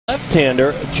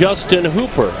left-hander Justin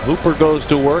Hooper. Hooper goes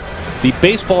to work. The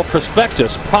Baseball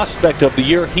Prospectus Prospect of the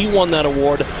Year. He won that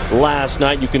award last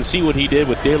night. You can see what he did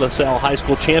with De La Salle High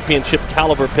School championship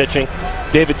caliber pitching.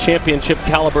 David, championship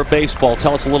caliber baseball.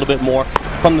 Tell us a little bit more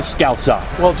from the scout's eye.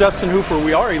 Well, Justin Hooper,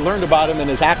 we already learned about him in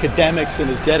his academics and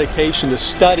his dedication to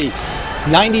study.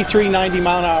 93,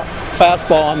 90-mile-an-hour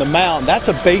fastball on the mound. That's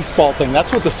a baseball thing.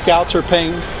 That's what the scouts are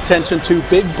paying attention to.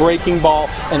 Big breaking ball.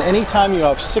 And anytime you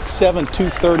have 6'7",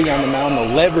 230 on the mound,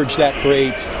 the leverage that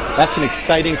creates, that's an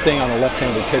exciting thing on a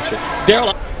left-handed pitcher.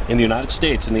 Darryl, in the United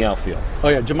States in the outfield. Oh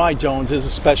yeah, Jemai Jones is a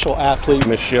special athlete.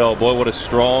 Michelle, boy, what a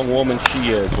strong woman she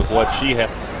is with what she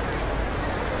has.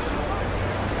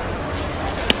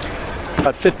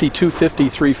 About 52,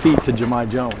 53 feet to Jemai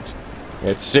Jones.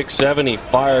 At 6'7", he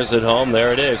fires it home.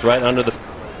 There it is, right under the...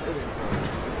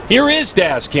 Here is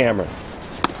Daz Cameron.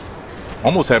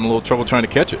 Almost having a little trouble trying to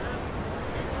catch it.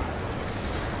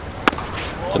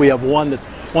 We have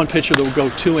one pitcher that will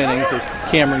go 2 innings as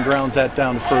Cameron grounds that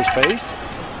down to first base.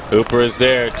 Hooper is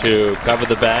there to cover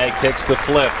the bag, takes the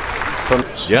flip from...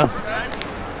 Yeah.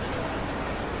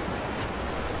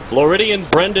 Floridian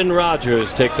Brendan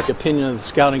Rogers takes a... The opinion of the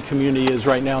scouting community is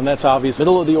right now, and that's obvious.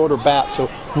 Middle of the order bat,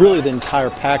 so really the entire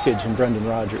package in Brendan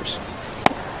Rogers.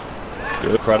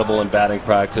 Incredible in batting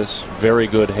practice, very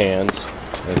good hands.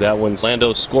 And that one's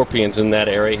Orlando Scorpions in that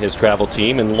area, his travel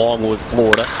team in Longwood,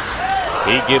 Florida.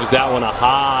 He gives that one a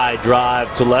high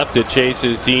drive to left. It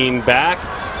chases Dean back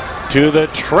to the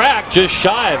track, just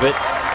shy of it.